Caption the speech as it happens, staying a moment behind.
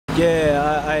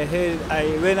Yeah, I heard.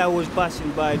 When I was passing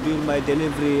by doing my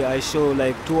delivery, I saw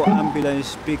like two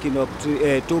ambulance picking up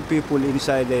two people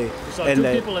inside there. You saw two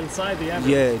people inside the ambulance?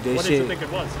 Yeah, they what did you think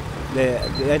it was?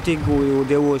 I think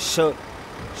they were shot.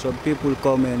 Some people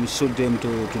come and shoot them to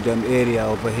them area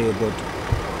over here, but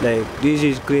like this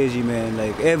is crazy, man.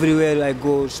 Like everywhere I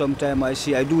go, sometime I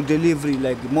do delivery.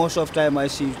 Like most of time I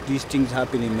see these things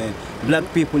happening, man. Black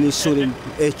people is shooting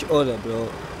each other, bro.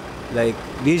 Like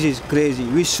this is crazy.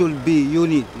 We should be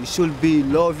unit. We should be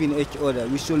loving each other.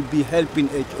 We should be helping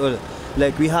each other.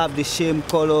 Like we have the same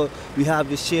color, we have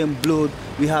the same blood,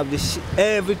 we have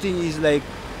everything is like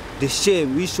the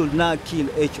same. We should not kill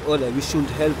each other. We should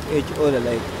help each other.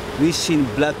 Like we seen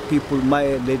black people,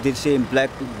 they saying black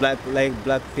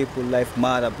people life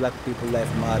matter, black people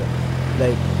life matter.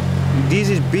 Like this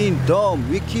is being dumb.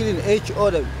 We killing each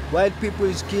other. White people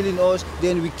is killing us,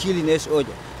 then we killing each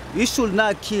other. We should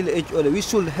not kill each other. We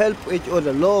should help each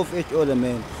other, love each other,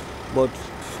 man. But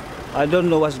I don't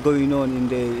know what's going on in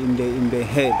the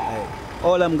head.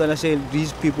 All I'm gonna say,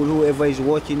 these people, whoever is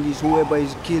watching this, whoever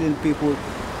is killing people,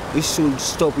 you should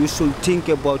stop. You should think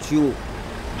about you.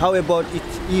 How about it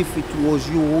if it was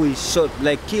you who is shot?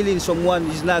 Like killing someone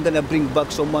is not gonna bring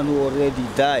back someone who already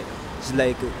died. It's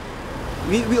like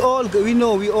we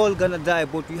know we all gonna die,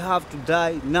 but we have to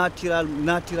die natural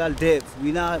death.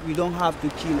 We don't have to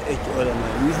kill each other,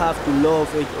 man. We have to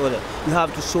love each other. We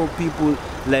have to show people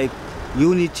like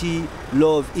unity,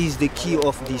 love is the key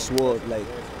of this world. Like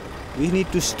we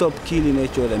need to stop killing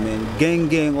each other, man.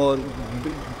 Gang or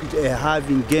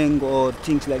having gang or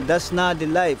things like that's not the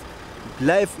life.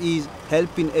 Life is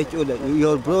helping each other.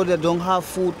 Your brother don't have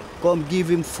food, come give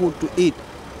him food to eat.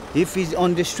 If he's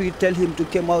on the street, tell him to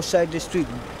come outside the street.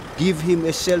 Give him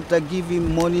a shelter, give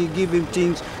him money, give him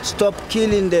things. Stop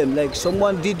killing them. Like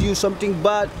someone did you something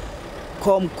bad,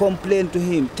 come complain to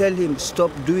him. Tell him,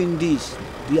 stop doing this.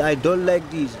 I don't like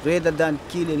this, rather than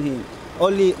killing him.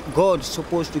 Only God's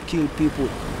supposed to kill people.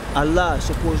 Allah is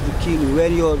supposed to kill you.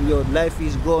 When your life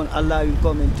is gone, Allah will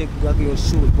come and take back your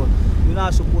soul. But you're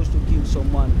not supposed to kill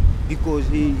someone because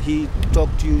he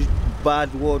talked to you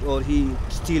bad word, or he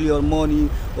steal your money,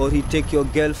 or he take your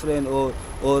girlfriend, or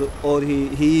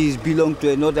he is belong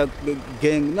to another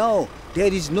gang. No,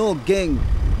 there is no gang.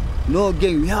 No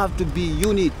gang. We have to be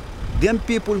unit. Them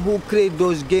people who create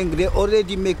those gangs, they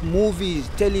already make movies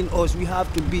telling us we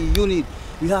have to be unit.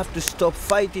 We have to stop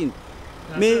fighting.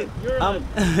 Me, you're out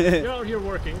here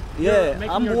working. Yeah,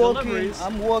 I'm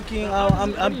working.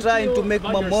 I'm trying to make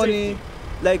my money. Safety?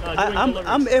 Like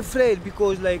I'm afraid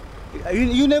because like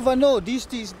you never know. These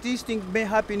things may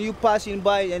happen. You passing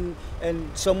by and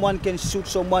someone can shoot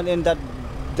someone, and that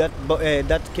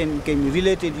can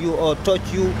relate you or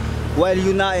touch you while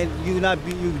you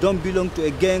don't belong to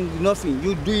a gang. Nothing.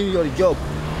 You doing your job.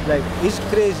 Like it's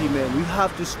crazy, man. We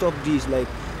have to stop this. Like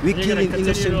we killing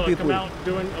innocent people. Come out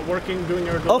doing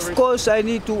your deliveries? Of course, I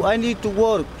need to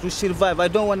work to survive. I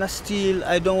don't wanna steal.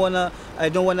 I don't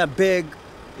wanna beg.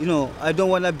 You know, I don't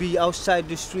wanna be outside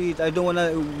the street. I don't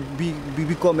wanna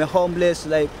become a homeless.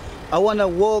 Like I wanna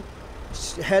work,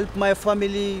 help my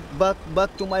family back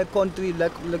to my country.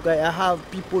 Like I have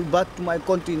people back to my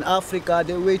country in Africa.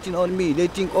 They're waiting on me. They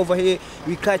think over here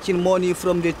we catching money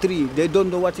from the tree. They don't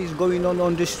know what is going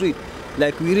on the street.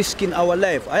 Like we risking our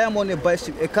life. I am on a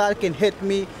bicycle. A car can hit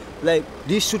me. Like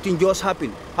this shooting just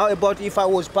happened. How about if I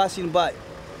was passing by,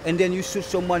 and then you shoot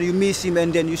someone, you miss him,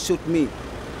 and then you shoot me?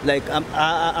 Like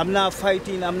I'm not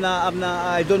fighting.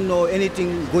 I don't know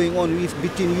anything going on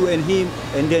between you and him,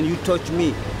 and then you touch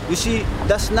me. You see,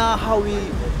 that's not how we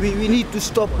need to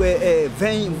stop how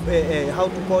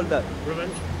to call that?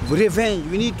 Revenge.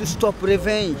 We need to stop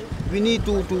revenge. We need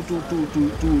to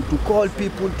call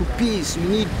people to peace. We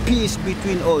need peace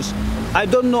between us. I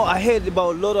don't know. I heard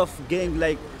about a lot of gang,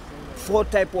 like 4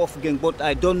 type of gang, but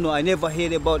I don't know. I never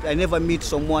heard about. I never meet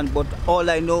someone. But all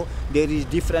I know, there is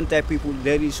different type of people.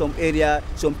 There is some area.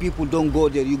 Some people don't go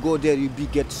there. You go there, you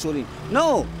get sorry.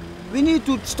 No. We need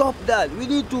to stop that. We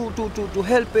need to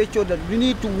help each other. We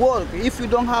need to work. If you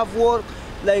don't have work,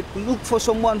 like look for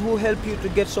someone who help you to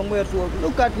get somewhere to work.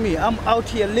 Look at me. I'm out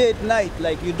here late night.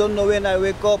 Like you don't know when I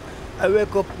wake up. I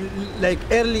wake up like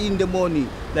early in the morning.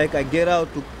 Like I get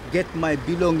out to get my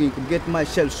belonging, to get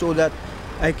myself so that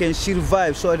I can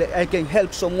survive, so that I can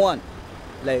help someone.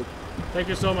 Like. Thank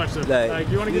you so much, sir. Like,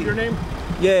 do you want to give your name?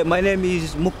 Yeah, my name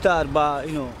is Mukhtar Ba.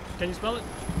 You know. Can you spell it?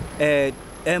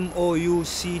 Moukhtar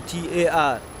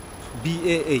Bah.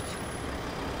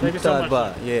 Thank you so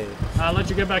much. Yeah. I'll let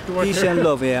you get back to work. Peace and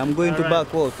love. Yeah, I'm going to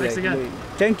back work. Thanks again.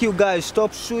 Thank you, guys.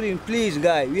 Stop shooting, please,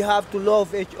 guys. We have to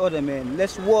love each other, man.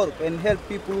 Let's work and help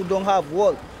people who don't have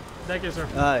work. Thank you, sir.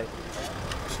 All right.